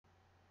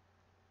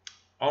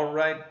All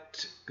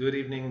right, good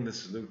evening.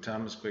 This is Luke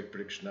Thomas,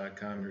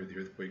 QuakePrediction.com, here at the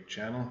Earthquake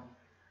channel.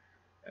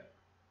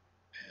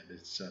 And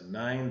it's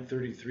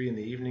 9:33 in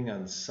the evening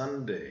on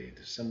Sunday,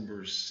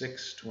 December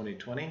 6,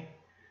 2020.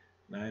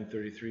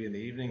 9:33 in the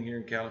evening here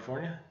in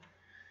California.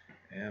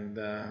 And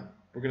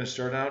we're going to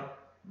start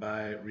out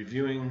by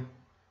reviewing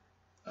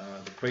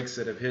the quakes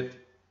that have hit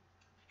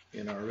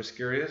in our risk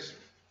areas.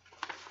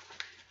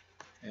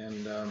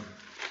 And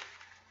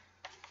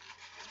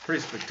it's pretty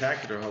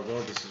spectacular how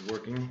well this is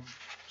working.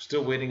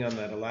 Still waiting on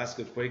that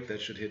Alaska quake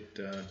that should hit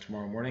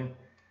tomorrow morning.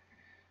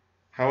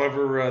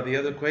 However, the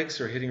other quakes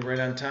are hitting right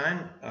on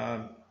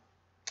time.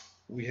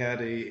 We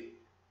had a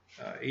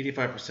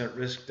 85%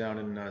 risk down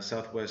in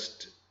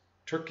southwest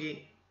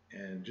Turkey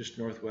and just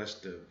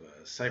northwest of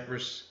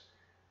Cyprus.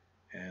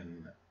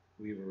 And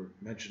we were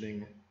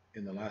mentioning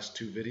in the last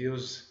two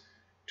videos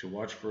to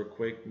watch for a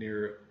quake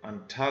near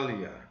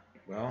Antalya.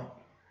 Well,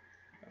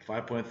 a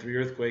 5.3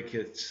 earthquake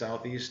hit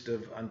southeast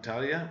of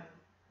Antalya,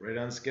 right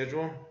on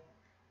schedule.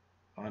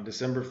 On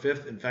December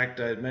 5th, in fact,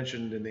 I had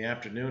mentioned in the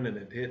afternoon, and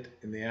it hit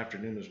in the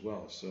afternoon as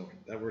well, so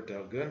that worked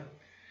out good.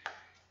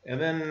 And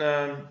then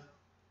there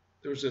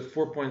was a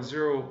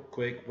 4.0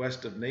 quake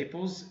west of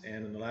Naples,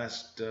 and in the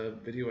last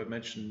video I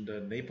mentioned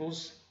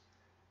Naples,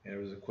 and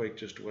there was a quake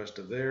just west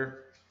of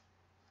there.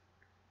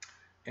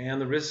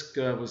 And the risk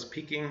was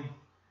peaking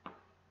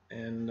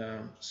and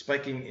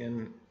spiking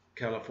in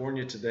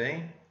California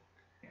today,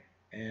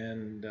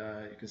 and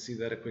you can see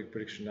that at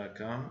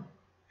QuakePrediction.com.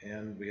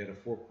 And we had a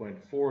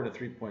 4.4 and a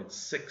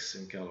 3.6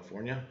 in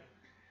California.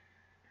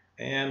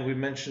 And we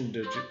mentioned,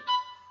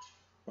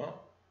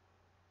 well,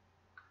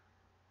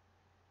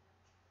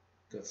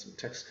 got some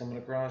text coming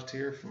across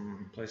here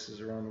from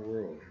places around the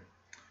world.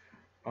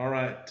 All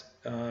right,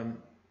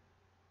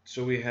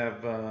 so we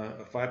have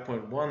a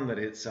 5.1 that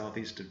hit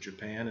southeast of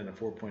Japan and a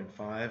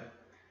 4.5.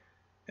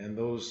 And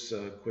those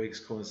quakes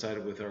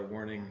coincided with our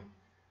warning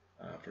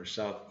for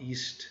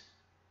southeast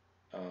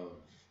of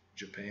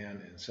Japan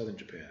and southern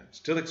Japan.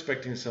 Still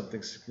expecting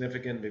something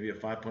significant, maybe a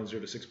 5.0 to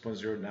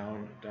 6.0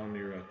 down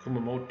near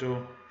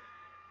Kumamoto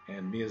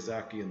and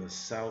Miyazaki in the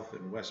south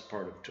and west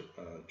part of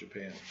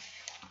Japan.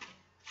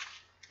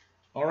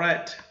 All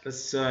right,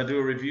 let's do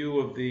a review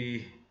of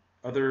the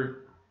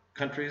other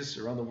countries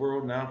around the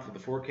world now for the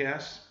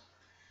forecast.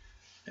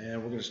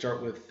 And we're going to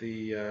start with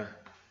the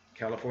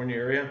California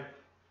area.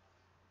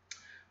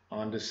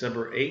 On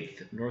December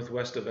 8th,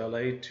 northwest of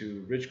LA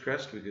to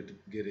Ridgecrest, we could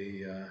get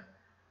a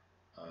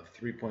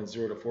 3.0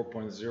 to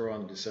 4.0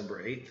 on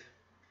December 8th.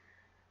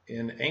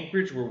 In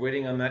Anchorage, we're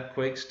waiting on that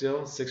quake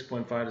still.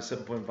 6.5 to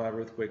 7.5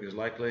 earthquake is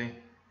likely.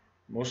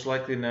 Most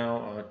likely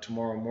now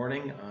tomorrow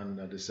morning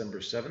on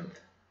December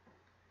 7th.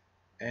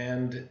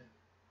 And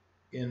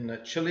in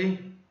Chile,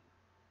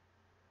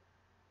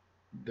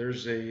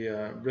 there's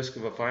a risk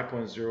of a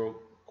 5.0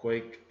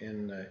 quake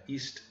in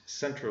east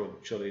central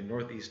Chile,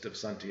 northeast of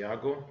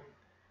Santiago.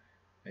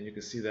 And you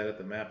can see that at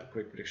the map at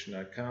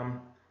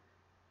QuakePrediction.com.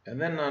 And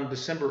then on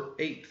December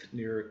 8th,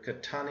 near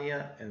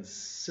Catania and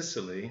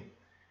Sicily,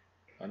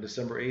 on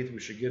December 8th, we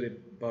should get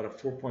about a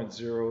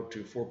 4.0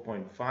 to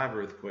 4.5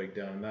 earthquake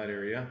down in that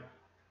area.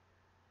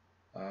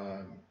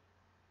 And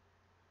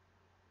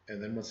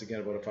then once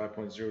again, about a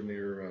 5.0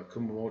 near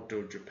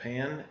Kumamoto,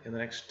 Japan in the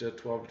next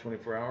 12 to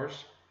 24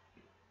 hours.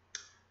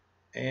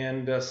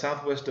 And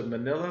southwest of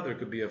Manila, there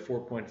could be a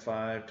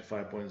 4.5 to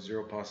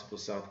 5.0 possible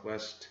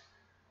southwest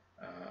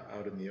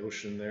out in the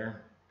ocean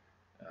there.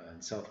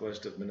 In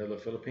southwest of Manila,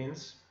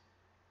 Philippines.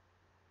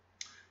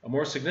 A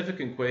more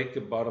significant quake,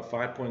 about a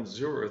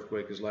 5.0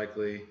 earthquake, is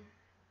likely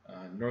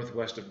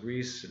northwest of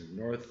Greece and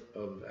north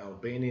of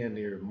Albania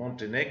near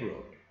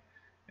Montenegro.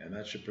 And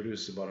that should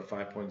produce about a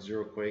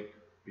 5.0 quake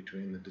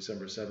between the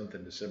December 7th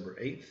and December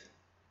 8th.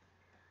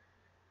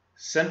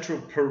 Central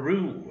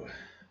Peru,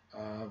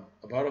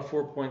 about a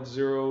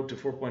 4.0 to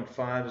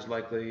 4.5 is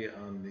likely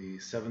on the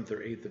 7th or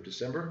 8th of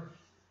December.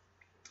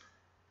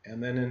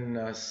 And then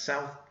in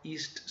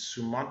southeast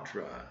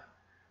Sumatra,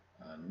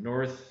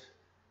 north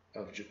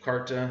of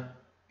Jakarta,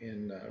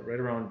 in right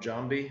around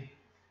Jambi,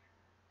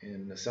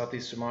 in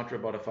southeast Sumatra,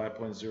 about a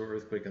 5.0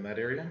 earthquake in that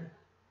area.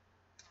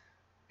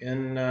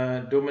 In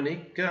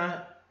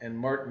Dominica and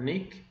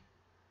Martinique,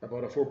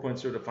 about a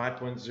 4.0 to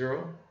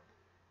 5.0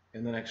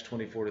 in the next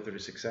 24 to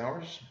 36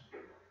 hours.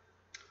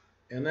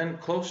 And then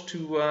close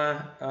to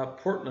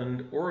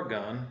Portland,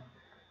 Oregon,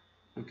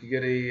 we could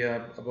get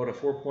about a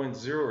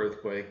 4.0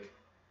 earthquake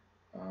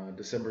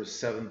December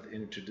 7th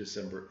into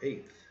December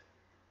 8th,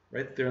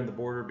 right there on the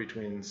border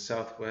between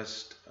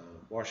southwest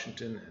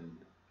Washington and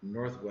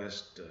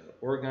northwest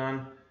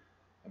Oregon,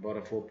 about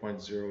a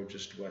 4.0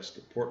 just west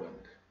of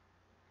Portland.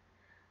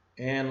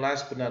 And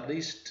last but not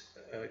least,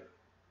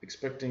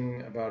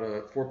 expecting about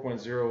a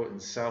 4.0 in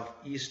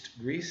southeast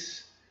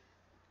Greece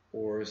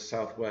or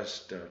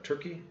southwest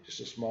Turkey, just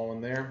a small one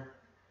there.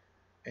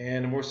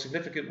 And a more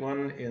significant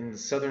one in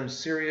southern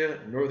Syria,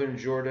 northern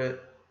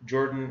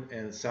Jordan,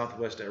 and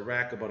southwest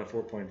Iraq, about a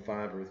 4.5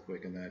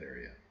 earthquake in that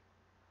area.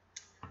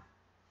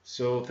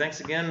 So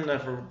thanks again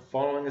for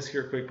following us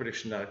here at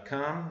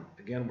QuakePrediction.com.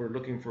 Again, we're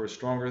looking for a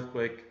strong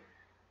earthquake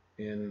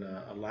in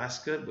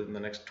Alaska within the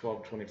next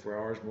 12 to 24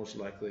 hours, most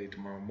likely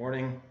tomorrow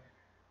morning,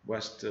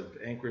 west of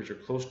Anchorage or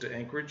close to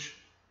Anchorage.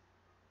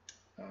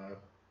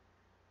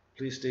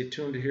 Please stay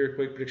tuned to here at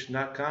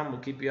QuakePrediction.com.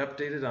 We'll keep you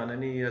updated on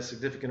any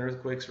significant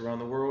earthquakes around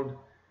the world.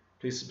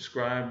 Please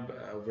subscribe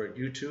over at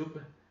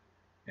YouTube.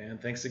 And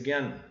thanks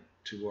again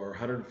to our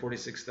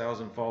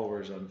 146,000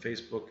 followers on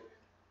Facebook,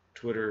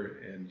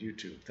 Twitter, and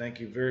YouTube. Thank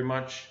you very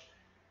much,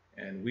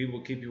 and we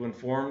will keep you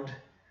informed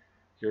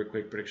here at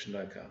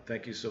QuakePrediction.com.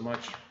 Thank you so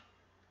much,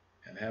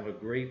 and have a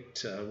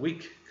great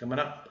week coming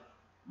up.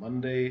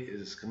 Monday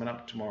is coming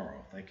up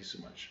tomorrow. Thank you so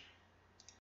much.